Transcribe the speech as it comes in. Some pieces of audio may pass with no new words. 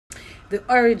The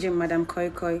origin, Madam Koi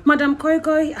Koi. Madam Koi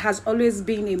Koi has always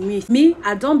been a myth. Me,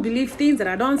 I don't believe things that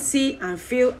I don't see and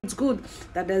feel. It's good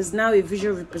that there's now a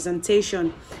visual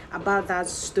representation about that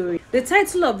story. The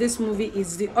title of this movie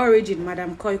is The Origin,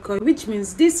 Madam Koi Koi, which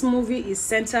means this movie is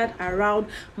centered around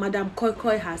Madam Koi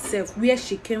Koi herself, where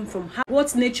she came from,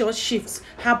 what nature shifts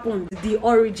happened, the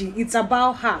origin. It's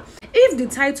about her. If the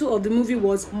title of the movie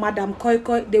was Madam Koi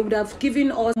Koi, they would have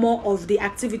given us more of the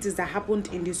activities that happened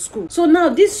in the school. So now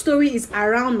this story is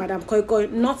around Madam Koi Koi,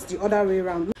 not the other way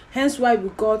around. Hence why we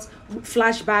got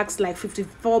flashbacks like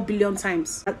 54 billion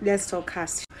times. Let's talk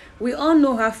cast. We all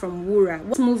know her from Wura.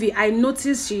 What movie? I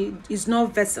noticed she is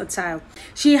not versatile.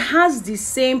 She has the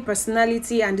same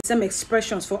personality and the same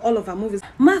expressions for all of her movies.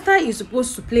 Martha is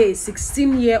supposed to play a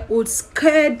 16-year-old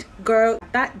scared girl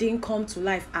that didn't come to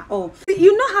life at all.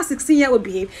 You know how 16-year-old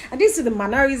behave, and this is the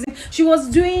mannerism. She was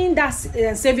doing that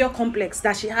savior complex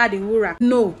that she had in Wura.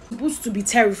 No, supposed to be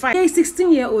terrified. A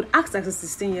 16-year-old acts like a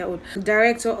 16-year-old.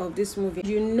 Director of this movie.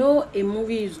 You know a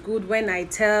movie is good when I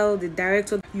tell the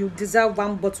director you deserve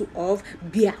one bottle of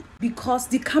beer, because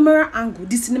the camera angle,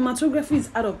 the cinematography is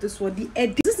out of this world. The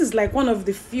edit, this is like one of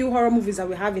the few horror movies that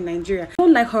we have in Nigeria. I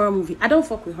don't like horror movie. I don't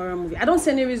fuck with horror movie. I don't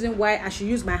see any reason why I should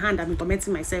use my hand and be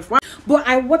tormenting myself. But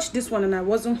I watched this one and I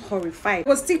wasn't horrified. I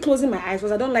was still closing my eyes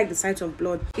because I don't like the sight of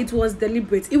blood. It was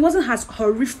deliberate. It wasn't as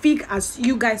horrific as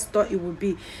you guys thought it would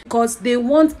be, because they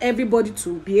want everybody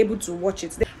to be able to watch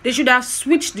it. They should have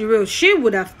switched the role. She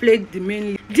would have played the main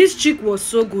lead. This chick was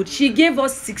so good. She gave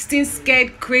us 16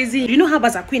 scared crazy. You know how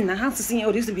as a queen now, how to sing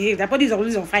all this to behave. Their body is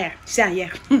always on fire. She said,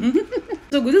 yeah.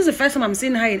 So good. This is the first time I'm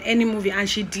seeing her in any movie, and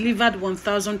she delivered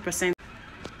 1000%.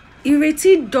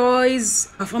 Ireti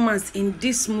Doi's performance in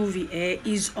this movie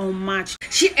is unmatched.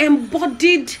 She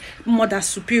embodied Mother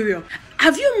Superior.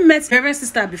 Have you met Reverend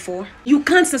Sister before? You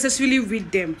can't necessarily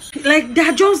read them. Like,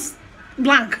 they're just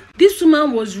blank. This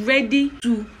woman was ready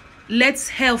to let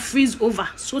hell freeze over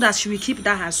so that she will keep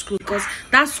that her school, because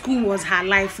that school was her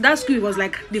life. That school was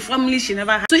like the family she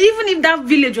never had. So even if that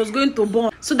village was going to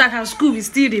burn so that her school will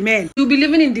still remain, you'll be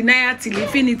living in denial till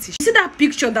infinity. You see that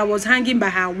picture that was hanging by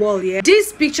her wall? Yeah,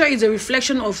 this picture is a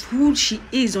reflection of who she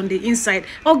is on the inside.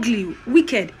 Ugly,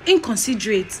 wicked,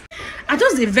 inconsiderate. I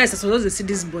just the verse as well as see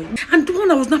this boy. And the one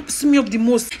that was not pissing me off the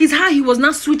most is how he was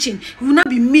not switching. He would not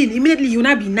be mean. Immediately he would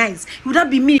not be nice. He would not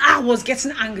be mean. I was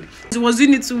getting angry. He was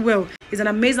doing it too well. He's an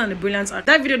amazing and a brilliant art.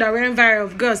 That video that went viral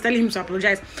of girls telling him to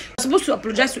apologize. You're supposed to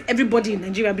apologize to everybody in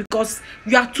Nigeria because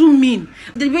you are too mean.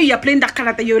 The way you are playing that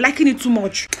character, you're liking it too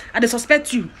much. And they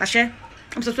suspect you, Ashe.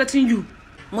 I'm suspecting you.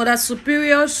 Mother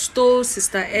Superior stole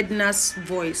Sister Edna's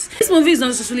voice. This movie is not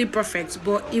necessarily perfect,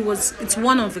 but it's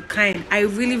one of a kind. I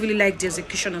really like the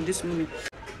execution of this movie.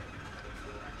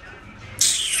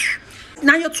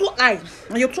 Now you're too high.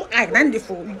 Then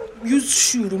therefore you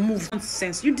should remove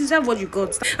nonsense. You deserve what you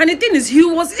got. And the thing is, he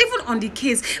was even on the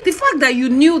case. The fact that you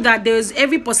knew that there was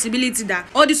every possibility that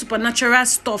all the supernatural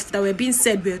stuff that were being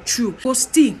said were true, but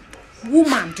still,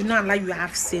 woman, do not allow you to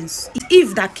have sense.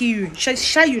 If that kill you,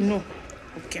 shall you know?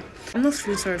 Okay, I'm not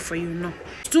feeling sorry for you, no.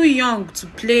 Too young to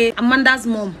play Amanda's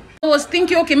mom. I was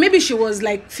thinking, okay, maybe she was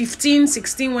like 15,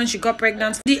 16 when she got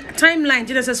pregnant. The timeline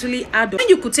didn't necessarily add up. When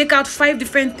you could take out 5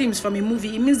 different themes from a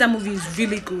movie, it means that movie is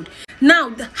really good.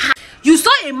 Now, you saw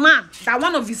a man that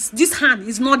one of this hand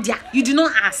is not there. You do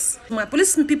not ask. My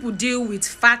police people deal with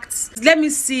facts. Let me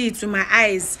see it with my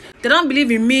eyes. They don't believe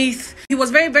in myth. He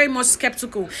was very much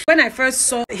skeptical. When I first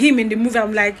saw him in the movie,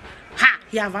 I'm like, ha,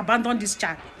 he have abandoned this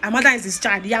child. Amanda is his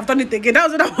child. He have done it again. That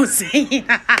was what I was saying.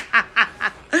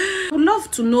 I would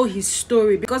love to know his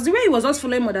story, because the way he was just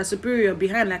following Mother Superior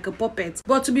behind like a puppet.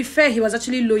 But to be fair, he was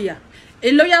actually lawyer.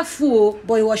 A lawyer fool,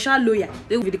 but he was a lawyer.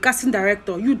 They will be the casting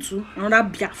director. You too, another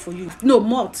beer for you. No,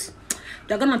 Mort.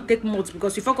 They're gonna take Mort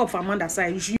because you fuck up for Amanda's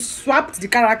side. You swapped the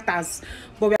characters,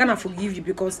 but we're gonna forgive you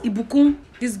because Ibukun,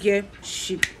 this girl,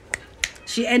 she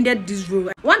ended this role.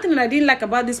 One thing that I didn't like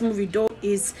about this movie though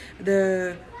is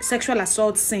the sexual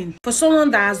assault scene. For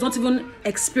someone that has not even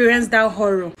experienced that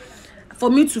horror, for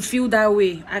me to feel that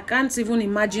way, I can't even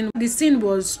imagine. The scene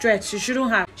was stretched. She shouldn't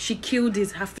have. She killed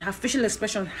it. Her facial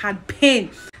expression had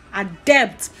pain, had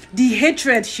depth. The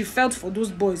hatred she felt for those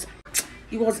boys,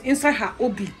 it was inside her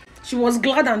obi. She was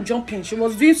glad and jumping. She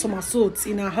was doing somersaults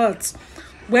in her heart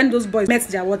when those boys met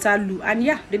their Waterloo. And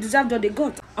yeah, they deserved what they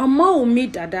got.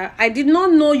 Omoumi Dada, I did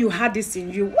not know you had this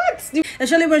in you. What?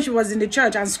 Especially when she was in the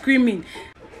church and screaming.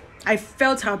 I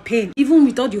felt her pain, even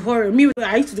without the horror. Me,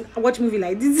 I used to watch movie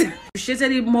like this. I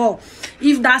appreciated it more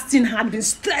if that scene had been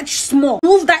stretched small.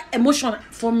 Move that emotion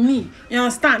from me. You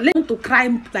understand? Let me to cry,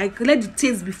 like let the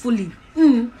tears be fully.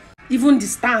 Even the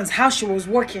stance, how she was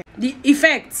working, the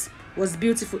effects. was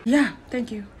beautiful. Yeah,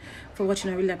 thank you for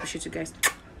watching. I really appreciate you guys.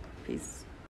 Peace.